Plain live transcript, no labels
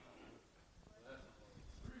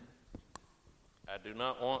do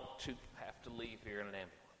not want to have to leave here in an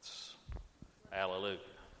ambulance. Hallelujah.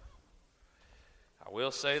 I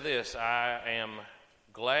will say this, I am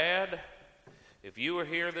glad if you were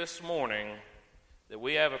here this morning that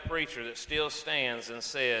we have a preacher that still stands and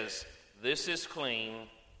says, this is clean,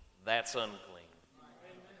 that's unclean.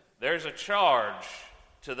 There's a charge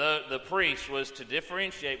to the priest was to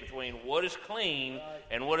differentiate between what is clean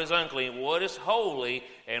and what is unclean, what is holy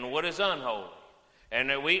and what is unholy.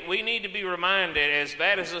 And we need to be reminded, as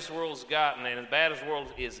bad as this world's gotten and as bad as the world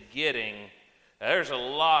is getting, there's a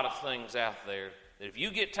lot of things out there that if you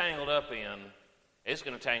get tangled up in, it's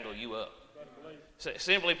going to tangle you up.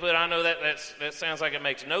 Simply put, I know that sounds like it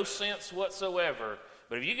makes no sense whatsoever,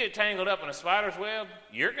 but if you get tangled up in a spider's web,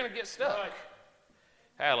 you're going to get stuck. Right.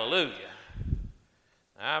 Hallelujah.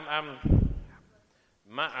 I'm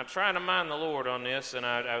trying to mind the Lord on this, and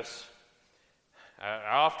I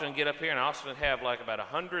often get up here and I often have like about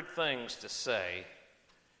 100 things to say,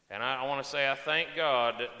 and I want to say I thank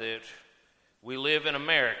God that we live in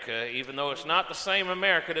America, even though it's not the same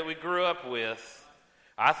America that we grew up with.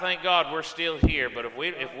 I thank God we're still here, but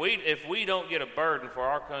if we don't get a burden for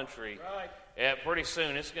our country, pretty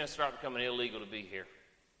soon it's going to start becoming illegal to be here.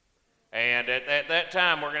 And at that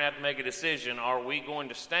time, we're going to have to make a decision. Are we going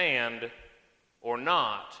to stand or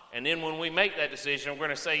not? And then when we make that decision, we're going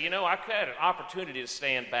to say, I had an opportunity to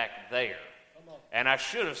stand back there. And I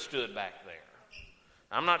should have stood back there.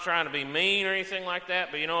 I'm not trying to be mean or anything like that,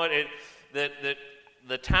 but you know what?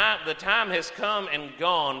 The time has come and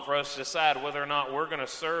gone for us to decide whether or not we're going to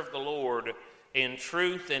serve the Lord in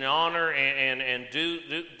truth and honor and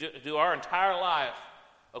do our entire life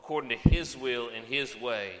according to His will and His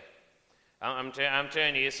way. I'm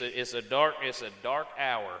telling you, it's a dark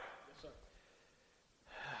hour.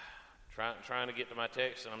 Yes, trying to get to my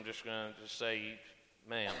text, and I'm just going to say,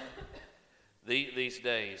 man, these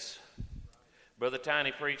days. Brother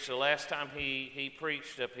Tiny preached the last time he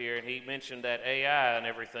preached up here, and he mentioned that AI and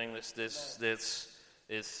everything that's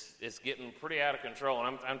getting pretty out of control.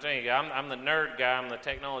 And I'm telling you, I'm the nerd guy, I'm the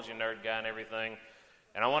technology nerd guy and everything.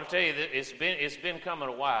 And I want to tell you that it's been coming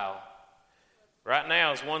a while. Right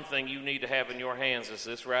now is one thing you need to have in your hands is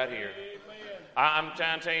this right here. I'm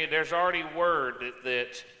trying to tell you, there's already word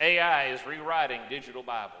that AI is rewriting digital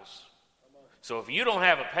Bibles. So if you don't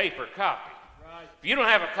have a paper copy, if you don't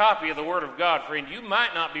have a copy of the Word of God, friend, you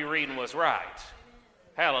might not be reading what's right.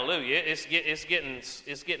 Hallelujah. It's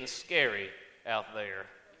getting scary out there.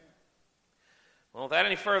 Well, without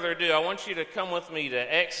any further ado, I want you to come with me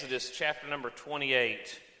to Exodus chapter number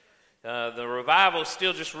 28. The revival is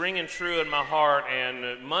still just ringing true in my heart,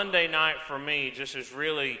 and Monday night for me just is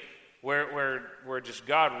really where just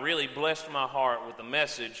God really blessed my heart with the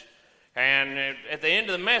message. And at the end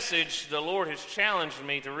of the message, the Lord has challenged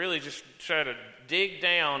me to really just try to dig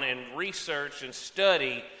down and research and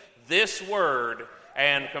study this word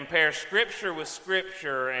and compare Scripture with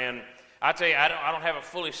Scripture. And I tell you, I don't have it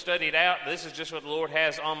fully studied out. This is just what the Lord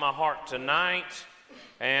has on my heart tonight.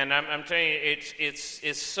 And I'm telling you,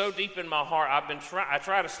 it's so deep in my heart. I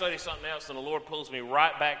try to study something else, and the Lord pulls me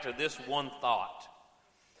right back to this one thought.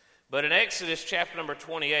 But in Exodus chapter number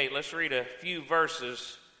 28, let's read a few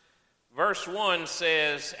verses. Verse 1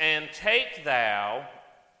 says, "And take thou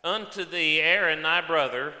unto thee Aaron thy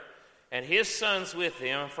brother, and his sons with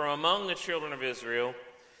him, from among the children of Israel,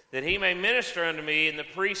 that he may minister unto me in the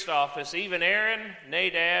priest office, even Aaron,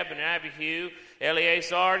 Nadab, and Abihu,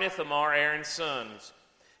 Eleazar, and Ithamar, Aaron's sons.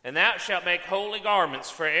 And thou shalt make holy garments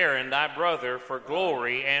for Aaron thy brother, for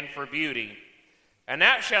glory and for beauty. And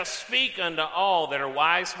thou shalt speak unto all that are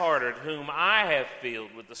wise-hearted, whom I have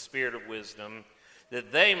filled with the spirit of wisdom,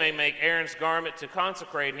 that they may make Aaron's garment to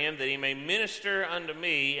consecrate him, that he may minister unto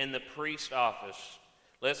me in the priest office."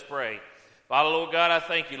 Let's pray. Father, Lord God, I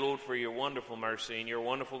thank you, Lord, for your wonderful mercy and your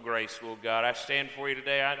wonderful grace, Lord God. I stand for you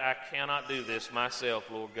today. I cannot do this myself,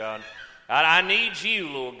 Lord God. I need you,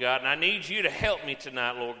 Lord God, and I need you to help me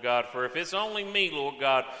tonight, Lord God, for if it's only me, Lord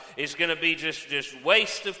God, it's going to be just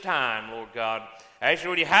waste of time, Lord God. I ask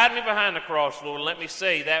you, would you hide me behind the cross, Lord, and let me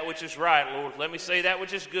say that which is right, Lord. Let me say that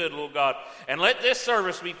which is good, Lord God. And let this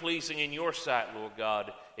service be pleasing in your sight, Lord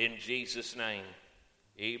God, in Jesus' name.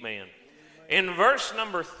 Amen. In verse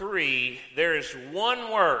number 3, there is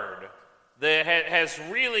one word that has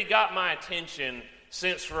really got my attention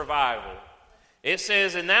since revival. It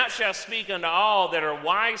says, "And thou shalt speak unto all that are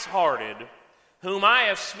wise-hearted, whom I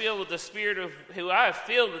have filled with the spirit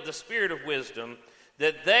of wisdom,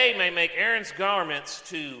 that they may make Aaron's garments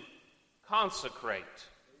to consecrate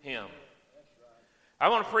him." I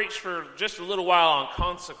want to preach for just a little while on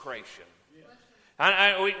consecration.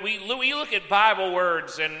 We look at Bible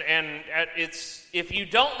words, and it's, if you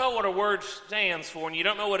don't know what a word stands for and you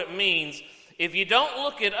don't know what it means, if you don't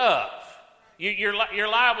look it up, you're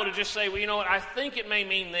liable to just say, well, you know what, I think it may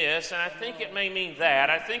mean this, and I think it may mean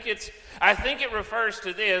that. I think it refers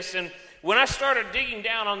to this. And when I started digging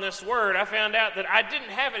down on this word, I found out that I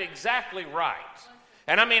didn't have it exactly right.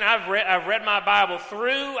 And I mean, I've read my Bible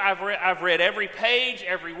through. I've read every page,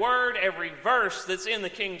 every word, every verse that's in the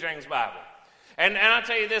King James Bible. And I'll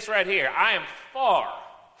tell you this right here. I am far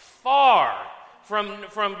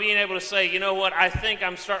from being able to say, you know what, I think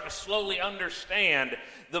I'm starting to slowly understand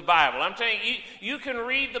the Bible. I'm telling you, you can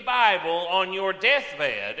read the Bible on your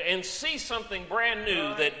deathbed and see something brand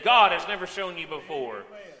new that God has never shown you before.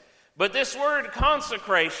 But this word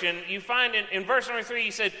consecration, you find in verse number 3,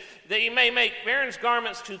 he said that he may make Aaron's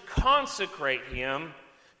garments to consecrate him.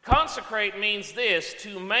 Consecrate means this,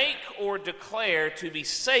 to make or declare to be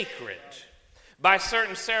sacred by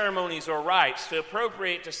certain ceremonies or rites, to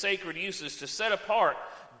appropriate to sacred uses, to set apart,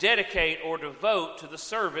 dedicate, or devote to the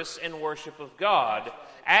service and worship of God,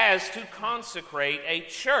 as to consecrate a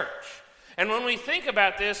church. And when we think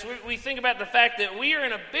about this, we think about the fact that we are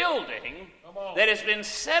in a building that has been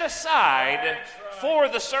set aside for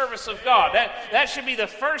the service of God. That should be the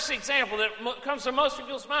first example that comes to most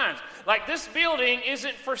people's minds. Like, this building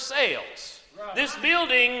isn't for sales. This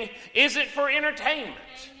building isn't for entertainment.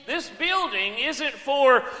 This building isn't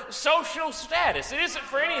for social status. It isn't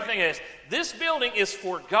for anything else. This building is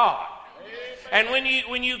for God. And when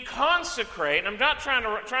you consecrate, I'm not trying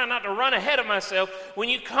not to run ahead of myself. When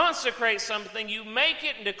you consecrate something, you make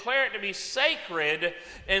it and declare it to be sacred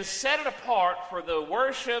and set it apart for the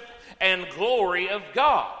worship and glory of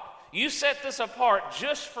God. You set this apart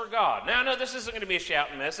just for God. Now, I know this isn't going to be a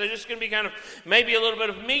shouting message. It's going to be kind of maybe a little bit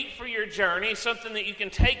of meat for your journey, something that you can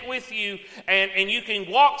take with you, and you can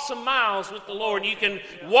walk some miles with the Lord. You can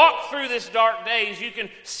walk through this dark days. You can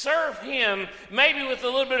serve Him maybe with a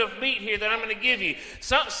little bit of meat here that I'm going to give you.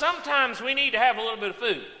 Sometimes we need to have a little bit of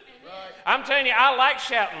food. I'm telling you, I like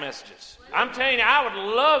shouting messages. I'm telling you, I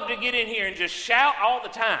would love to get in here and just shout all the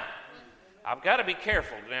time. I've got to be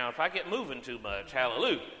careful now. If I get moving too much,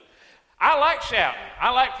 hallelujah. I like shouting.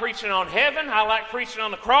 I like preaching on heaven. I like preaching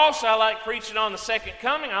on the cross. I like preaching on the second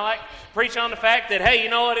coming. I like preaching on the fact that, hey, you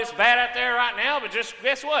know what, it's bad out there right now, but just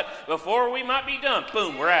guess what? Before we might be done,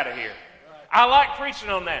 boom, we're out of here. I like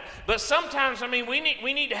preaching on that. But sometimes, I mean, we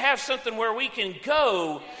need to have something where we can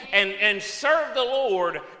go and serve the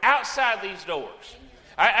Lord outside these doors.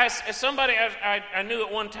 Somebody I knew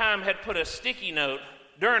at one time had put a sticky note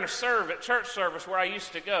during a church service where I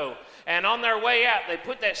used to go. And on their way out, they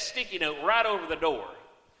put that sticky note right over the door.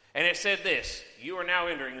 And it said this: you are now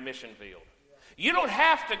entering the mission field. You don't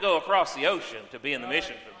have to go across the ocean to be in the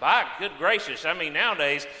mission field. By good gracious, I mean,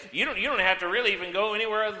 nowadays, you don't have to really even go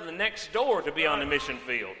anywhere other than next door to be on the mission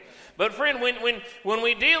field. But friend, when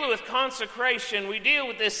we deal with consecration, we deal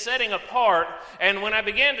with this setting apart. And when I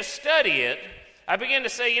began to study it, I began to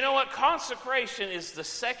say, you know what? Consecration is the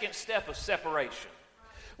second step of separation.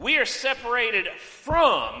 We are separated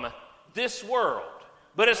from this world.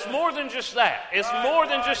 But it's more than just that. It's more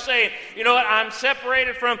than just saying, you know what, I'm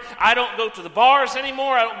separated from, I don't go to the bars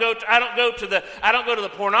anymore, I don't go to the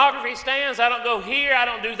pornography stands, I don't go here, I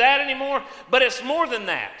don't do that anymore. But it's more than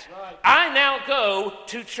that. I now go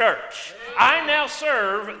to church. I now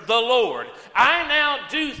serve the Lord. I now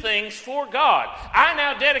do things for God. I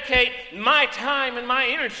now dedicate my time and my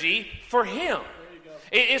energy for Him.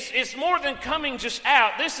 It's more than coming just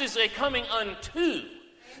out. This is a coming unto.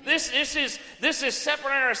 This is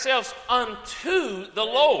separating ourselves unto the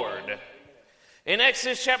Lord. In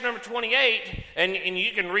Exodus chapter number 28, and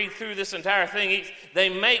you can read through this entire thing, they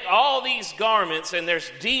make all these garments, and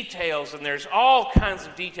there's details, and there's all kinds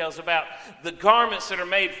of details about the garments that are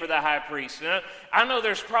made for the high priest. And I know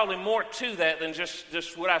there's probably more to that than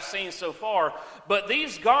just what I've seen so far, but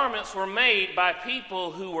these garments were made by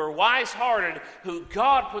people who were wise-hearted, who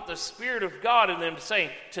God put the Spirit of God in them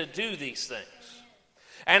to do these things.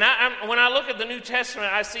 And when I look at the New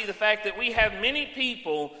Testament, I see the fact that we have many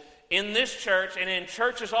people in this church and in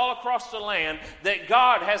churches all across the land that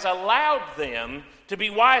God has allowed them to be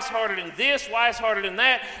wise-hearted in this, wise-hearted in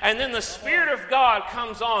that, and then the Spirit of God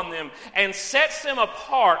comes on them and sets them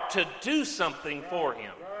apart to do something for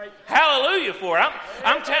Him. Hallelujah for it.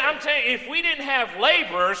 I'm telling you, if we didn't have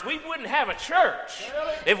laborers, we wouldn't have a church.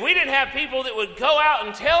 If we didn't have people that would go out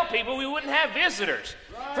and tell people, we wouldn't have visitors.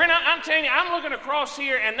 Friend, I'm telling you, I'm looking across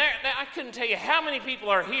here, and I couldn't tell you how many people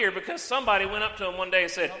are here because somebody went up to them one day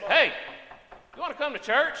and said, hey, you want to come to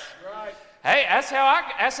church? Hey, that's how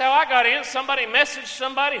I got in. Somebody messaged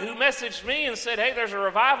somebody who messaged me and said, hey, there's a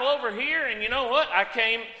revival over here. And you know what? I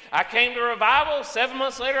came to revival. 7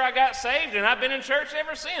 months later, I got saved, and I've been in church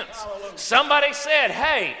ever since. Hallelujah. Somebody said,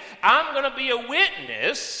 hey, I'm going to be a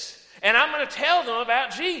witness, and I'm going to tell them about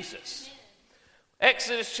Jesus.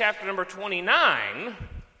 Exodus chapter number 29.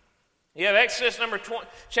 You have Exodus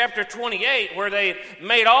chapter 28, where they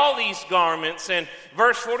made all these garments, and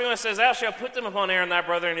verse 41 says, thou shalt put them upon Aaron thy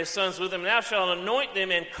brother and his sons with him, and thou shalt anoint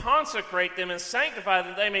them and consecrate them and sanctify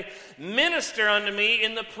them, that they may minister unto me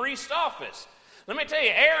in the priest office. Let me tell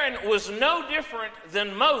you, Aaron was no different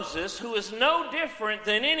than Moses, who was no different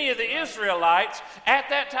than any of the Israelites at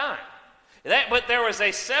that time. But there was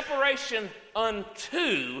a separation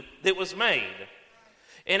unto that was made.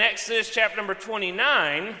 In Exodus chapter number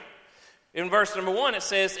 29, in verse number 1, it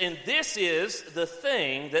says, and this is the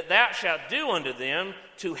thing that thou shalt do unto them,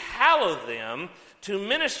 to hallow them, to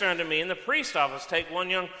minister unto me in the priest office. Take one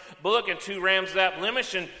young bullock and 2 rams without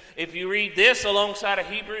blemish. And if you read this alongside of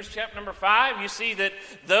Hebrews chapter number 5, you see that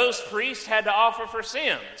those priests had to offer for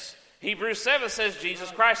sins. Hebrews 7 says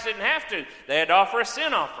Jesus Christ didn't have to. They had to offer a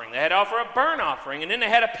sin offering. They had to offer a burnt offering. And then they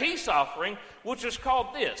had a peace offering, which was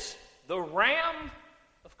called this, the ram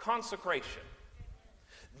of consecration.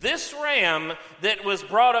 This ram that was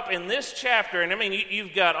brought up in this chapter, and I mean,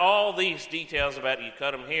 you've got all these details about it. You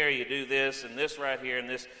cut them here, you do this, and this right here, and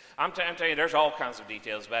this. I'm telling you, there's all kinds of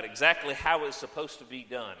details about exactly how it's supposed to be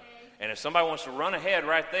done. And if somebody wants to run ahead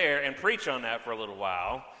right there and preach on that for a little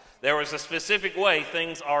while, there was a specific way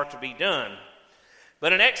things are to be done.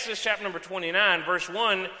 But in Exodus chapter number 29, verse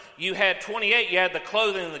 1, you had 28, you had the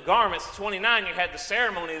clothing and the garments. 29, you had the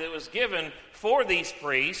ceremony that was given for these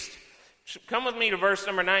priests. Come with me to verse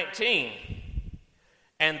number 19.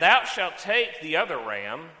 And thou shalt take the other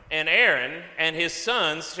ram, and Aaron and his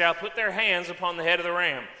sons shall put their hands upon the head of the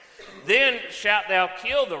ram. Then shalt thou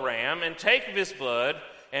kill the ram, and take of his blood,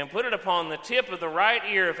 and put it upon the tip of the right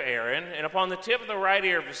ear of Aaron, and upon the tip of the right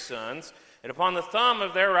ear of his sons, and upon the thumb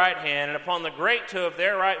of their right hand, and upon the great toe of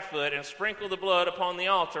their right foot, and sprinkle the blood upon the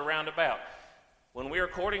altar round about. When we're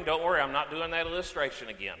recording, don't worry, I'm not doing that illustration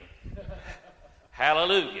again.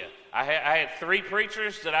 Hallelujah. I had 3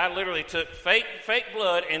 preachers that I literally took fake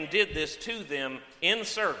blood and did this to them in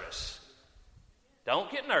service. Don't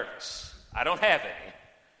get nervous. I don't have any.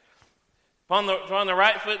 Upon the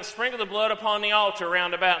right foot, and sprinkle the blood upon the altar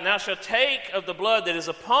round about. And thou shalt take of the blood that is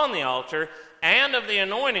upon the altar, and of the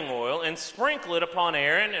anointing oil, and sprinkle it upon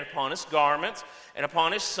Aaron, and upon his garments, and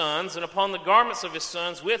upon his sons, and upon the garments of his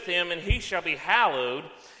sons with him, and he shall be hallowed,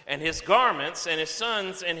 and his garments, and his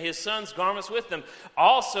sons' garments with them.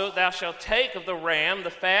 Also thou shalt take of the ram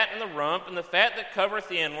the fat and the rump, and the fat that covereth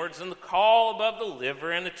the inwards, and the caul above the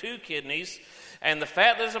liver, and the 2 kidneys, and the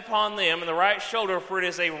fat that is upon them, and the right shoulder, for it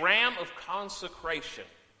is a ram of consecration.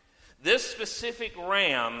 This specific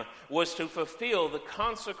ram was to fulfill the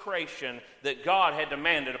consecration that God had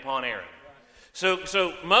demanded upon Aaron.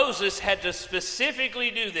 So Moses had to specifically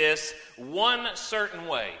do this one certain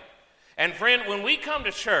way. And friend, when we come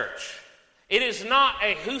to church, it is not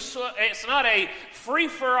it's not a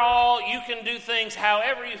free-for-all, you can do things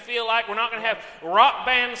however you feel like. We're not going to have rock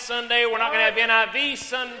band Sunday. We're not going to have NIV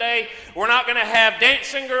Sunday. We're not going to have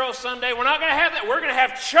dancing girl Sunday. We're not going to have that. We're going to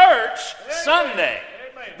have church Sunday.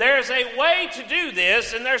 There's a way to do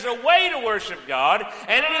this, and there's a way to worship God,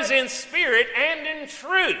 and it is in spirit and in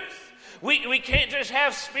truth. We can't just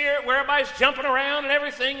have spirit where everybody's jumping around and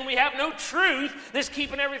everything, and we have no truth that's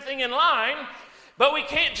keeping everything in line. But we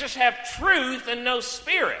can't just have truth and no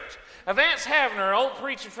spirit. Vance Havner, an old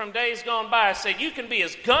preacher from days gone by, said you can be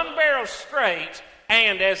as gun barrel straight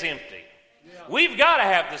and as empty. Yeah. We've got to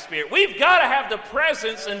have the Spirit. We've got to have the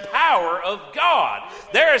presence and power of God.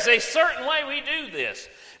 There is a certain way we do this.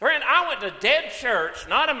 Friend, I went to dead church,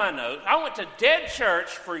 not in my notes, I went to dead church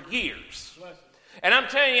for years. And I'm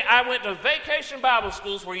telling you, I went to vacation Bible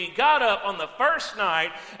schools where you got up on the first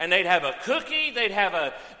night and they'd have a cookie, they'd have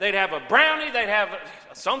a brownie, they'd have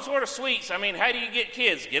some sort of sweets. I mean, how do you get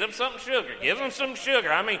kids? Get them something sugar. Give them some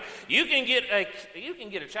sugar. I mean, you can get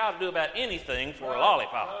a child to do about anything for a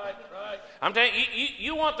lollipop. Right. I'm telling you,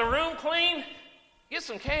 you want the room clean? Get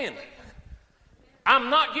some candy.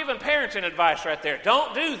 I'm not giving parenting advice right there.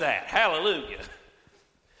 Don't do that. Hallelujah.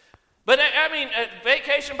 But I mean, at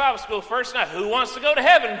vacation Bible school, first night, who wants to go to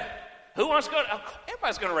heaven? Who wants to go to,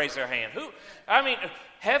 everybody's going to raise their hand.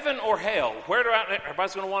 Heaven or hell?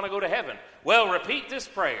 Everybody's going to want to go to heaven. Well, repeat this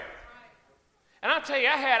prayer. And I'll tell you,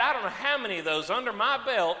 I don't know how many of those under my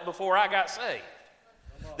belt before I got saved.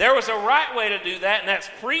 There was a right way to do that, and that's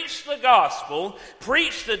preach the gospel,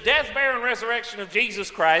 preach the death, burial, and resurrection of Jesus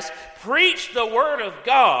Christ, preach the Word of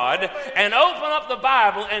God, and open up the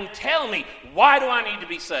Bible and tell me, why do I need to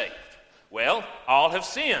be saved? Well, all have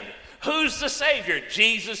sinned. Who's the Savior?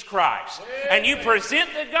 Jesus Christ. And you present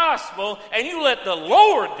the gospel, and you let the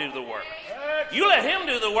Lord do the work. You let Him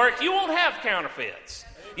do the work, you won't have counterfeits.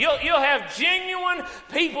 You'll have genuine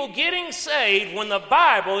people getting saved when the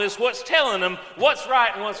Bible is what's telling them what's right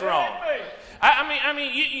and what's wrong. I'm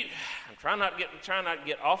trying not to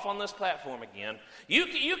get off on this platform again.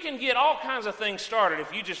 You can get all kinds of things started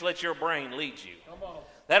if you just let your brain lead you.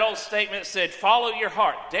 That old statement said, follow your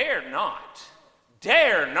heart. Dare not.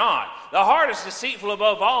 Dare not. The heart is deceitful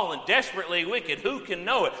above all and desperately wicked. Who can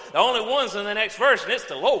know it? The only one's in the next verse, and it's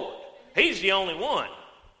the Lord. He's the only one.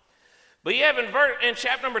 But you have in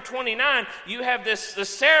chapter number 29, you have the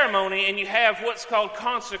ceremony, and you have what's called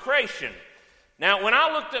consecration. Now, when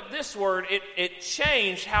I looked up this word, it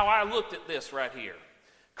changed how I looked at this right here.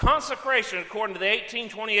 Consecration, according to the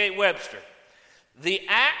 1828 Webster, the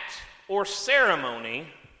act or ceremony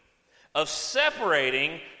of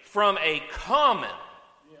separating from a common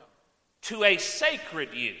to a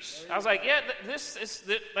sacred use. I was like, yeah,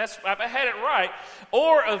 I had it right.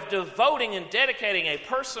 Or of devoting and dedicating a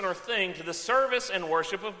person or thing to the service and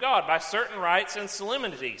worship of God by certain rites and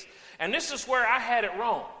solemnities. And this is where I had it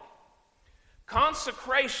wrong.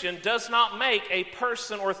 Consecration does not make a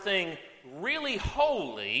person or thing really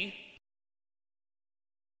holy.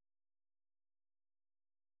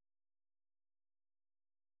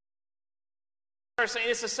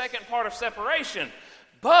 It's the second part of separation.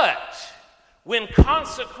 But when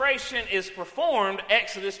consecration is performed,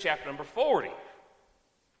 Exodus chapter number 40.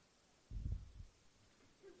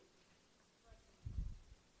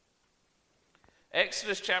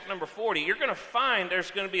 Exodus chapter number 40, you're going to find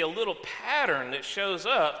there's going to be a little pattern that shows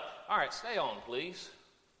up. All right, stay on, please.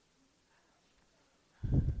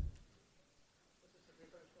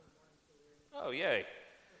 Oh, yay.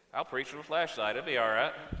 I'll preach with a flashlight. It'll be all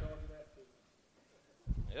right.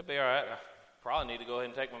 It'll be all right. I probably need to go ahead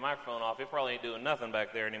and take my microphone off. It probably ain't doing nothing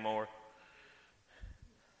back there anymore.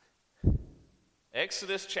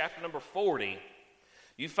 Exodus chapter number 40.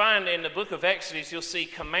 You find in the book of Exodus, you'll see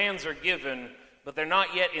commands are given, but they're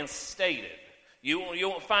not yet instated. You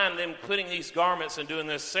won't find them putting these garments and doing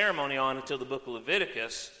this ceremony on until the book of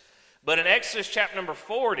Leviticus. But in Exodus chapter number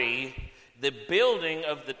 40, the building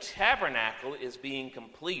of the tabernacle is being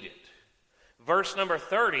completed. Verse number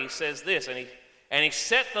 30 says this, and he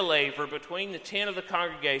set the laver between the tent of the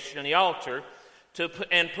congregation and the altar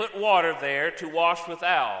and put water there to wash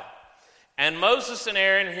withal. And Moses and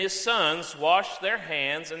Aaron and his sons washed their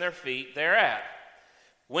hands and their feet thereat.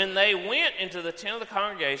 When they went into the tent of the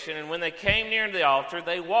congregation and when they came near to the altar,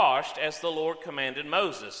 they washed as the Lord commanded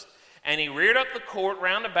Moses. And he reared up the court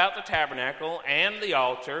round about the tabernacle and the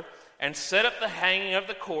altar and set up the hanging of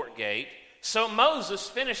the court gate. So Moses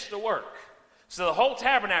finished the work. So the whole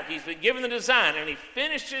tabernacle, he's been given the design, and he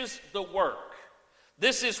finishes the work.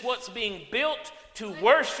 This is what's being built to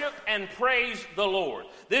worship and praise the Lord.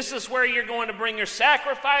 This is where you're going to bring your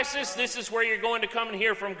sacrifices. This is where you're going to come and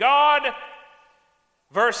hear from God.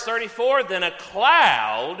 Verse 34, then a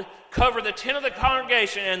cloud covered the tent of the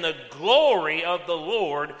congregation, and the glory of the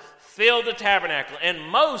Lord filled the tabernacle. And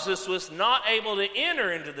Moses was not able to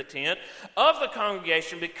enter into the tent of the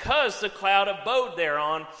congregation because the cloud abode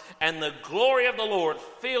thereon, and the glory of the Lord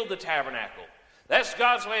filled the tabernacle. That's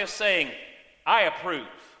God's way of saying, I approve.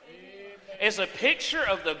 It's a picture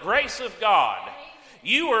of the grace of God.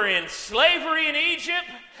 You were in slavery in Egypt.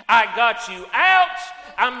 I got you out.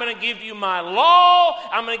 I'm going to give you my law.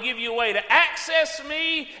 I'm going to give you a way to access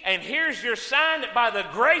me. And here's your sign that by the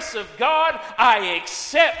grace of God, I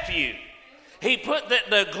accept you. He put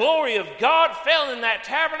the glory of God fell in that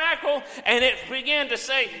tabernacle, and it began to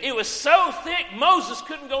say, it was so thick, Moses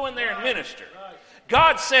couldn't go in there and minister.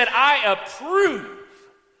 God said, I approve.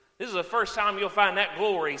 This is the first time you'll find that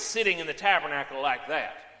glory sitting in the tabernacle like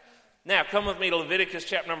that. Now, come with me to Leviticus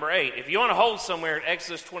chapter number 8. If you want to hold somewhere,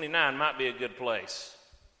 Exodus 29 might be a good place.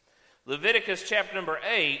 Leviticus chapter number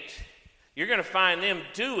 8, you're going to find them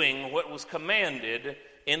doing what was commanded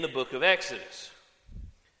in the book of Exodus.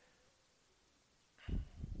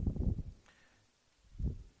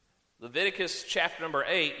 Leviticus chapter number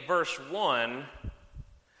 8, verse 1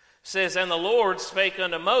 says, And the Lord spake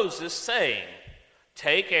unto Moses, saying,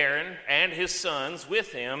 Take Aaron and his sons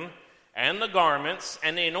with him, and the garments,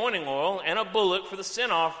 and the anointing oil, and a bullock for the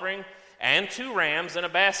sin offering, and 2 rams, and a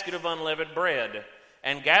basket of unleavened bread.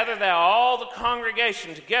 And gather thou all the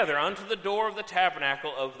congregation together unto the door of the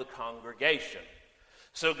tabernacle of the congregation.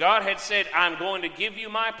 So God had said, I'm going to give you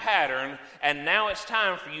my pattern, and now it's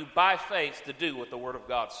time for you by faith to do what the Word of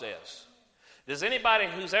God says. Does anybody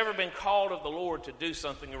who's ever been called of the Lord to do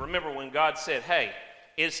something remember when God said, hey,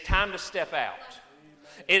 it's time to step out?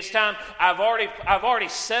 It's time. I've already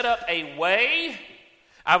set up a way.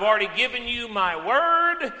 I've already given you my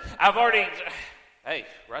word. Hey,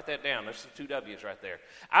 write that down. There's 2 W's right there.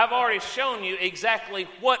 I've already shown you exactly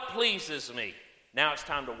what pleases me. Now it's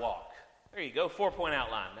time to walk. There you go, 4-point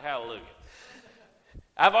outline. Hallelujah.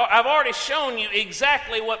 I've already shown you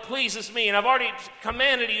exactly what pleases me, and I've already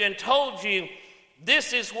commanded you and told you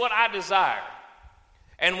this is what I desire.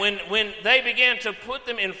 And when they began to put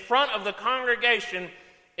them in front of the congregation,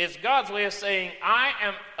 it's God's way of saying, I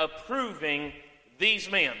am approving these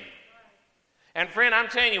men. And friend, I'm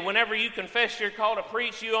telling you, whenever you confessed your call to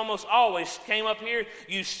preach, you almost always came up here,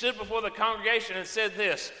 you stood before the congregation and said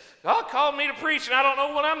this, God called me to preach and I don't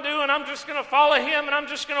know what I'm doing. I'm just going to follow Him and I'm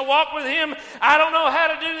just going to walk with Him. I don't know how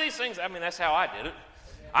to do these things. I mean, that's how I did it.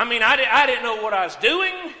 I mean, I didn't know what I was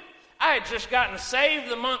doing. I had just gotten saved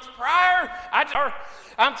the month prior. I'm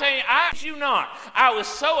telling you, I was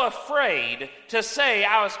so afraid to say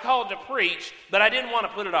I was called to preach, but I didn't want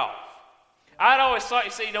to put it off. I'd always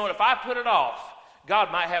thought, you know what, if I put it off,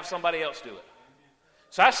 God might have somebody else do it.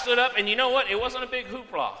 So I stood up, and you know what? It wasn't a big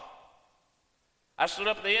hoopla. I stood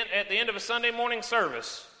up at the end of a Sunday morning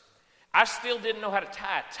service. I still didn't know how to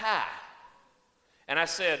tie a tie. And I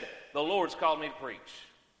said, the Lord's called me to preach.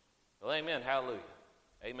 Well, amen, hallelujah.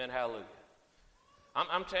 Amen, hallelujah.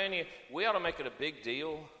 I'm telling you, we ought to make it a big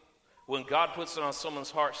deal when God puts it on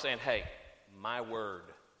someone's heart saying, hey, my word,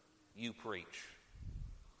 you preach.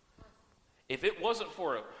 If it wasn't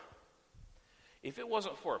for a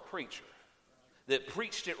preacher that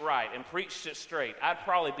preached it right and preached it straight, I'd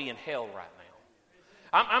probably be in hell right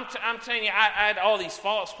now. I'm telling you, I had all these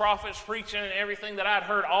false prophets preaching and everything that I'd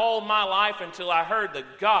heard all my life until I heard the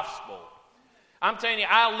gospel. I'm telling you,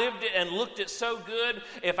 I lived it and looked it so good.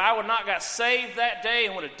 If I would not got saved that day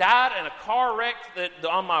and would have died in a car wreck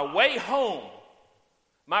on my way home,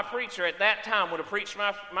 my preacher at that time would have preached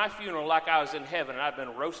my funeral like I was in heaven and I'd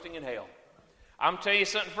been roasting in hell. I'm telling you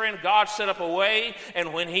something, friend, God set up a way,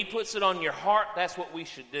 and when He puts it on your heart, that's what we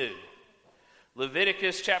should do.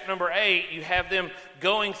 Leviticus chapter number 8, you have them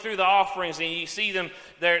going through the offerings, and you see them,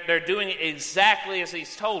 they're doing it exactly as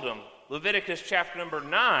He's told them. Leviticus chapter number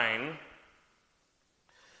 9,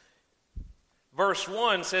 verse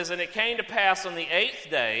 1 says, And it came to pass on the 8th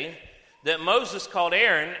day that Moses called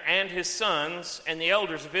Aaron and his sons and the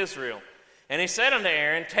elders of Israel. And he said unto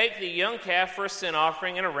Aaron, Take the young calf for a sin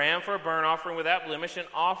offering and a ram for a burnt offering without blemish, and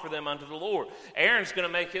offer them unto the Lord. Aaron's going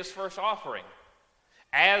to make his first offering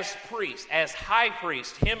as priest, as high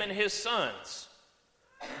priest, him and his sons.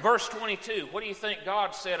 Verse 22, what do you think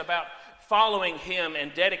God said about following Him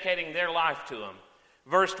and dedicating their life to Him?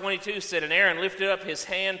 Verse 22 said, And Aaron lifted up his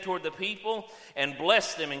hand toward the people and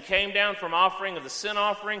blessed them, and came down from offering of the sin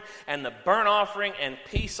offering and the burnt offering and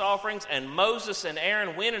peace offerings. And Moses and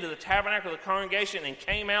Aaron went into the tabernacle of the congregation and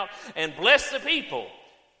came out and blessed the people.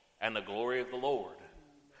 And the glory of the Lord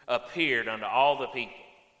appeared unto all the people.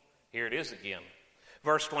 Here it is again.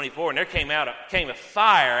 Verse 24, And there came a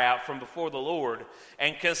fire out from before the Lord,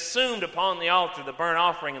 and consumed upon the altar the burnt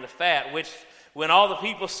offering and the fat, which when all the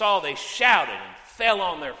people saw, they shouted and fell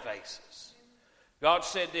on their faces. God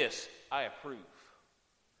said this, I approve.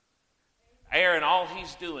 Aaron, all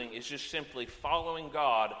he's doing is just simply following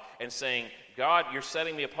God and saying, God, you're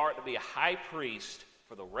setting me apart to be a high priest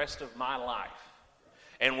for the rest of my life.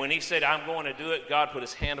 And when he said, I'm going to do it, God put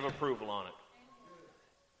His hand of approval on it.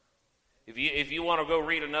 If you want to go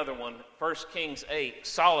read another one, 1 Kings 8,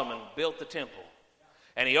 Solomon built the temple.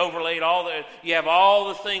 And he overlaid you have all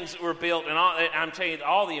the things that were built, and I'm telling you,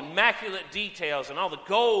 all the immaculate details and all the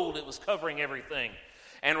gold that was covering everything.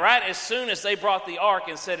 And right as soon as they brought the ark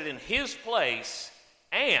and set it in his place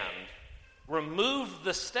and removed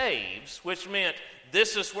the staves, which meant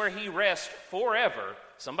this is where he rests forever.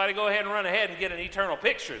 Somebody go ahead and run ahead and get an eternal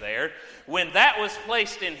picture there. When that was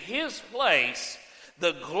placed in his place,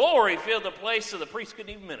 the glory filled the place so the priest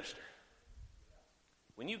couldn't even minister.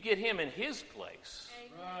 When you get him in his place,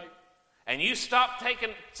 right, and you stop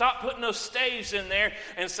putting those staves in there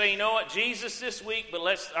and say, you know what, Jesus this week, but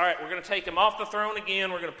all right, we're going to take him off the throne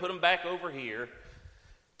again. We're going to put him back over here.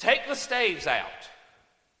 Take the staves out.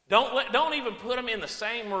 Don't even put him in the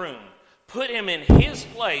same room. Put him in his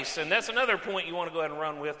place, and that's another point you want to go ahead and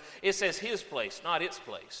run with. It says his place, not its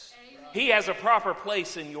place. Amen. He has a proper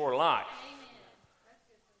place in your life.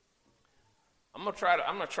 I'm going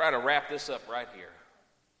to try to wrap this up right here.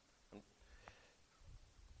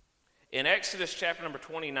 In Exodus chapter number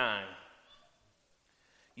 29,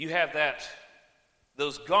 you have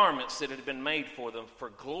those garments that had been made for them for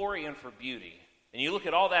glory and for beauty. And you look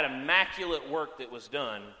at all that immaculate work that was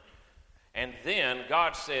done, and then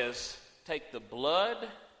God says, take the blood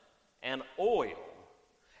and oil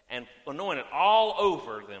and anoint it all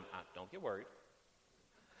over them. Don't get worried.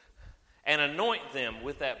 And anoint them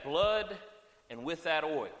with that blood and with that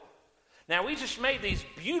oil. Now, we just made these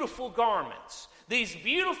beautiful garments, these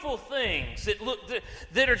beautiful things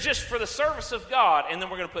that are just for the service of God, and then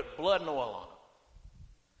we're going to put blood and oil on them.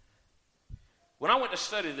 When I went to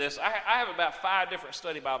study this, I have about 5 different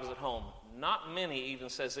study Bibles at home. Not many even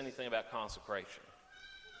says anything about consecration.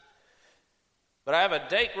 But I have a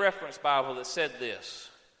date reference Bible that said this: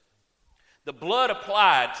 the blood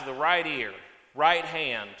applied to the right ear, right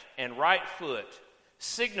hand, and right foot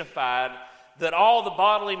signified that all the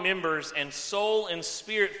bodily members and soul and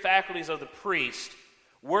spirit faculties of the priest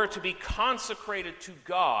were to be consecrated to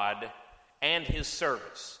God and his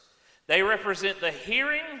service. They represent the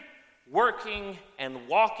hearing, working, and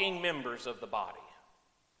walking members of the body.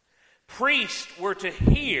 Priests were to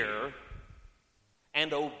hear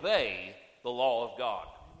and obey the law of God.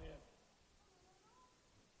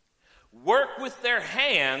 Amen. Work with their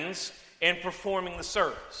hands in performing the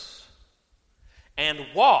service, and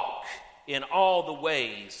walk in all the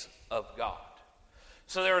ways of God.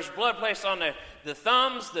 So there was blood placed on the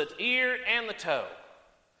thumbs, the ear, and the toe.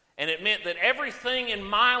 And it meant that everything in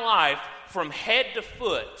my life, from head to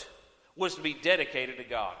foot, was to be dedicated to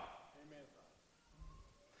God. Amen.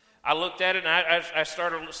 I looked at it, and I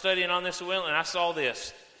started studying on this and I saw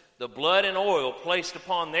this. The blood and oil placed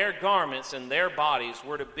upon their garments and their bodies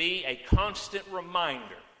were to be a constant reminder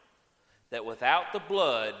that without the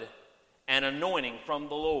blood and anointing from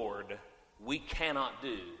the Lord, we cannot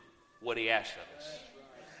do what he asked of us.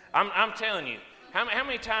 I'm telling you, how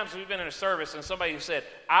many times have we been in a service and somebody said,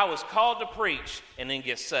 I was called to preach, and then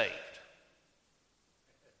get saved?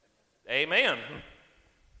 Amen.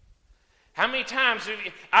 How many times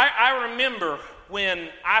I remember when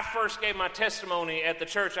I first gave my testimony at the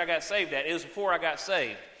church I got saved at. It was before I got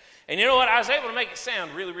saved. And you know what? I was able to make it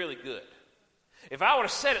sound really, really good. If I would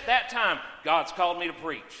have said at that time, God's called me to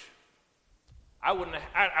preach,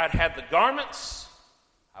 I'd had the garments,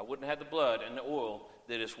 I wouldn't have had the blood and the oil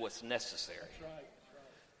that is what's necessary. That's right.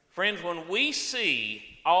 Friends, when we see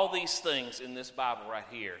all these things in this Bible right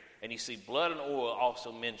here, and you see blood and oil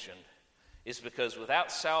also mentioned, it's because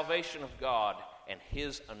without salvation of God and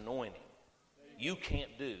his anointing, you can't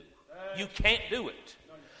do it.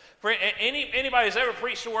 For anybody who's ever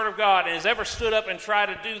preached the Word of God and has ever stood up and tried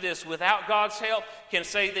to do this without God's help can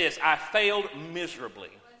say this: I failed miserably.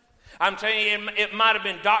 I'm telling you, it might have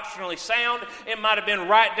been doctrinally sound. It might have been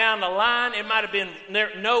right down the line. It might have been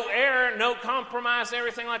no error, no compromise,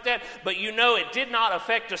 everything like that. But you know it did not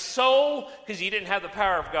affect a soul because you didn't have the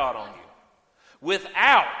power of God on you.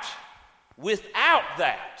 Without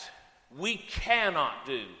that, we cannot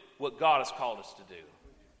do what God has called us to do.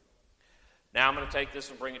 Now I'm going to take this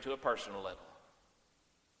and bring it to a personal level.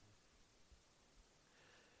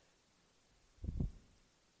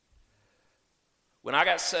 When I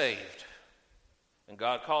got saved and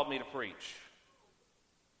God called me to preach,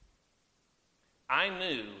 I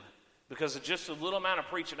knew, because of just a little amount of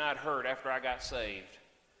preaching I'd heard after I got saved,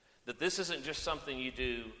 that this isn't just something you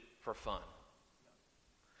do for fun.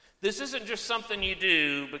 This isn't just something you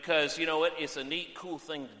do because, you know what, it's a neat, cool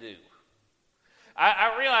thing to do.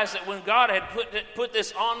 I realized that when God had put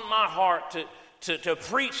this on my heart to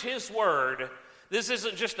preach his word, this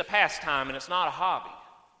isn't just a pastime and it's not a hobby.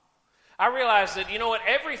 I realized that, you know what,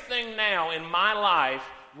 everything now in my life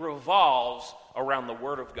revolves around the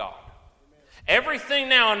Word of God. Amen. Everything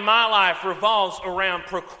now in my life revolves around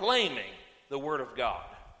proclaiming the Word of God.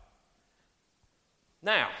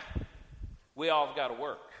 Now, we all have got to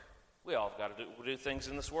work. We all have got to do things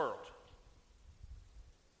in this world.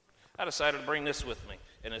 I decided to bring this with me,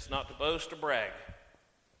 and it's not to boast or brag.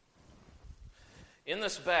 In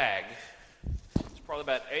this bag, probably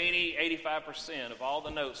about 80-85% of all the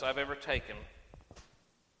notes I've ever taken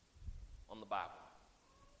on the Bible.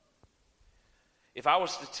 If I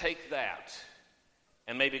was to take that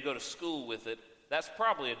and maybe go to school with it, that's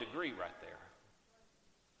probably a degree right there.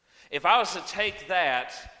 If I was to take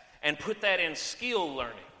that and put that in skill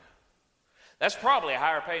learning, that's probably a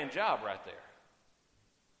higher paying job right there.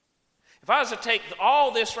 If I was to take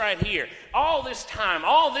all this right here, all this time,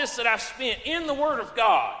 all this that I've spent in the Word of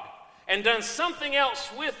God, and done something else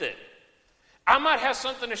with it, I might have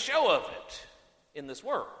something to show of it in this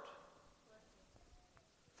world.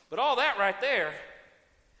 But all that right there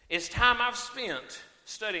is time I've spent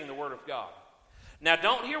studying the Word of God. Now,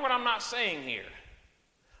 don't hear what I'm not saying here.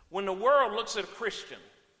 When the world looks at a Christian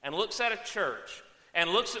and looks at a church and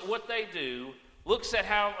looks at what they do, looks at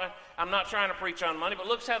how, I'm not trying to preach on money, but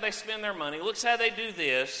looks how they spend their money, looks how they do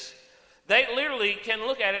this, they literally can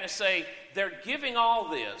look at it and say, they're giving all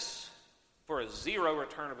this for a zero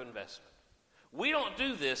return of investment. We don't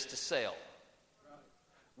do this to sell.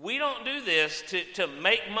 We don't do this to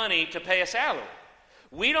make money to pay a salary.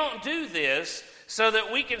 We don't do this so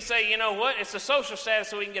that we can say, you know what, it's a social status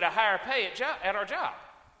so we can get a higher pay at our job.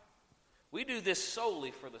 We do this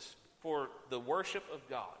solely for the worship of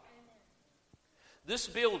God. This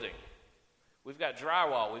building, we've got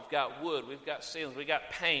drywall, we've got wood, we've got ceilings, we've got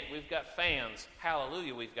paint, we've got fans.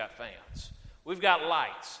 Hallelujah, we've got fans. We've got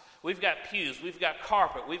lights, we've got pews, we've got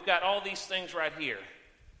carpet, we've got all these things right here.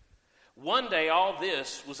 One day, all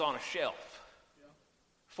this was on a shelf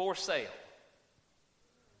for sale.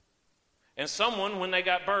 And someone, when they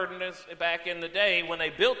got burdened back in the day, when they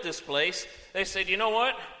built this place, they said, you know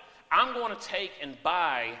what? I'm going to take and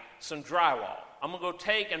buy some drywall. I'm going to go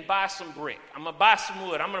take and buy some brick. I'm going to buy some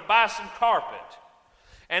wood. I'm going to buy some carpet.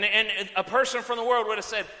 And a person from the world would have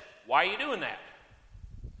said, why are you doing that?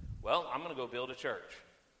 Well, I'm going to go build a church.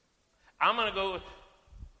 I'm going to go,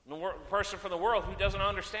 the person from the world who doesn't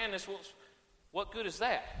understand this, well, what good is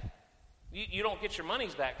that? You don't get your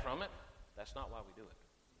monies back from it. That's not why we do it.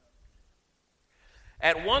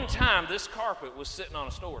 At one time, this carpet was sitting on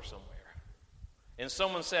a store somewhere. And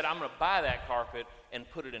someone said, I'm going to buy that carpet and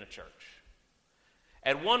put it in a church.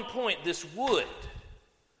 At one point, this wood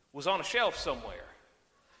was on a shelf somewhere.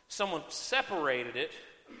 Someone separated it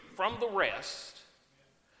from the rest,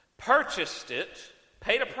 purchased it,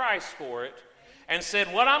 paid a price for it, and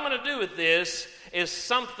said, what I'm going to do with this is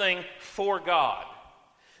something for God.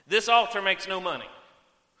 This altar makes no money.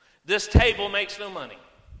 This table makes no money.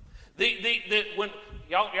 When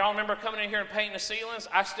y'all remember coming in here and painting the ceilings?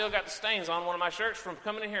 I still got the stains on one of my shirts from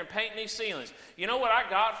coming in here and painting these ceilings. You know what I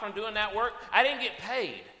got from doing that work? I didn't get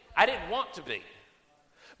paid. I didn't want to be.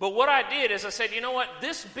 But what I did is I said, you know what?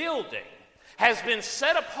 This building has been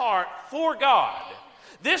set apart for God.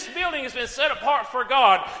 This building has been set apart for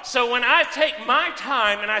God. So when I take my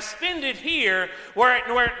time and I spend it here where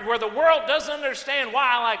the world doesn't understand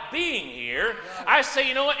why I like being here, I say,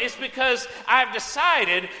 you know what? It's because I've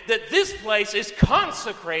decided that this place is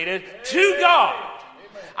consecrated to God.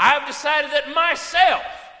 I've decided that myself,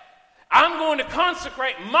 I'm going to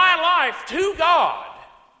consecrate my life to God.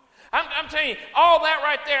 I'm telling you, all that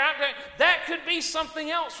right there, that could be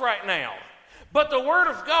something else right now. But the Word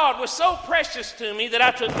of God was so precious to me that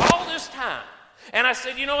I took all this time and I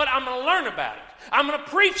said, you know what, I'm going to learn about it. I'm going to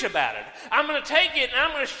preach about it. I'm going to take it and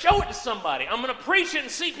I'm going to show it to somebody. I'm going to preach it and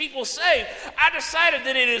see people saved. I decided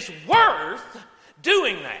that it is worth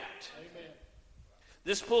doing that. Amen.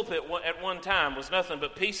 This pulpit at one time was nothing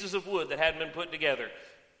but pieces of wood that hadn't been put together.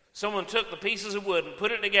 Someone took the pieces of wood and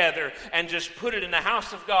put it together and just put it in the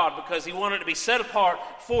house of God because he wanted it to be set apart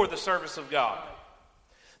for the service of God.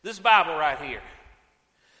 This Bible right here,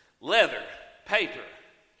 leather, paper.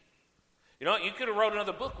 You know, you could have wrote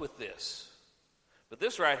another book with this. But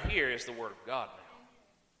this right here is the Word of God now.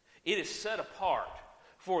 It is set apart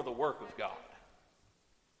for the work of God.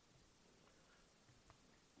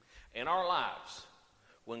 In our lives,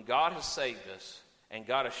 when God has saved us and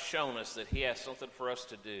God has shown us that he has something for us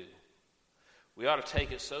to do, we ought to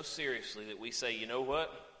take it so seriously that we say, you know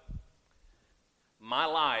what? My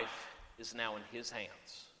life is now in his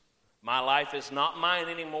hands. My life is not mine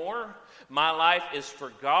anymore. My life is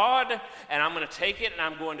for God, and I'm going to take it and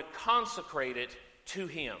I'm going to consecrate it to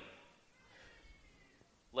him.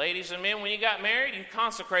 Ladies and men, when you got married, you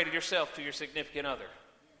consecrated yourself to your significant other.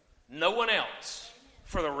 No one else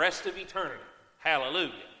for the rest of eternity.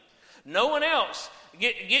 Hallelujah. No one else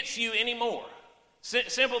gets you anymore.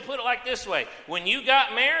 Simple, put it like this way. When you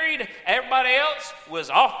got married, everybody else was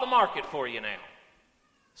off the market for you now.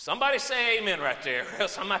 Somebody say amen right there, or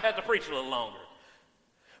else I might have to preach a little longer.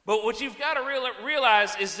 But what you've got to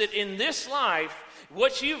realize is that in this life,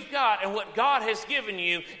 what you've got and what God has given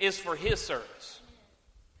you is for his service.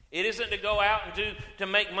 It isn't to go out and to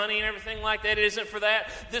make money and everything like that. It isn't for that.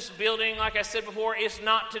 This building, like I said before, is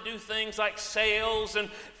not to do things like sales and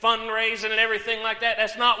fundraising and everything like that.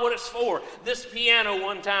 That's not what it's for. This piano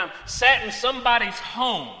one time sat in somebody's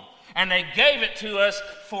home, and they gave it to us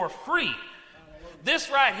for free.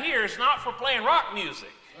 This right here is not for playing rock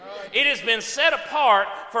music. It has been set apart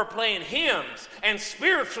for playing hymns and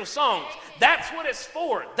spiritual songs. That's what it's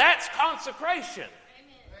for. That's consecration.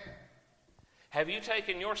 Amen. Have you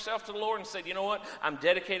taken yourself to the Lord and said, you know what? I'm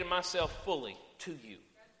dedicating myself fully to you.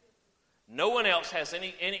 No one else has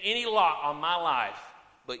any lot on my life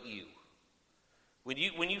but you. When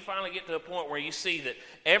you finally get to a point where you see that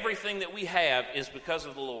everything that we have is because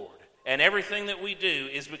of the Lord, and everything that we do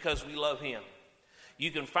is because we love Him,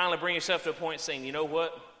 you can finally bring yourself to a point saying, you know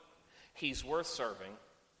what? He's worth serving.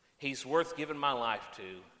 He's worth giving my life to.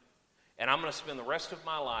 And I'm going to spend the rest of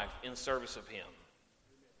my life in service of Him.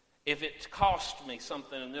 If it costs me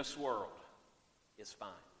something in this world, it's fine.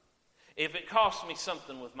 If it costs me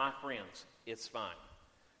something with my friends, it's fine.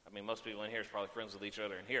 I mean, most people in here is probably friends with each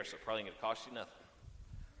other in here, so it probably ain't going to cost you nothing.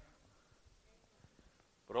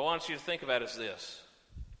 What I want you to think about is this.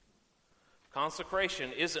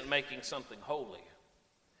 Consecration isn't making something holy.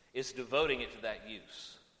 It's devoting it to that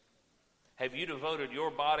use. Have you devoted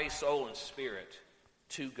your body, soul, and spirit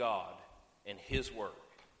to God and His work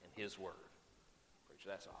and His word? Preacher,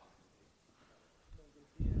 that's all.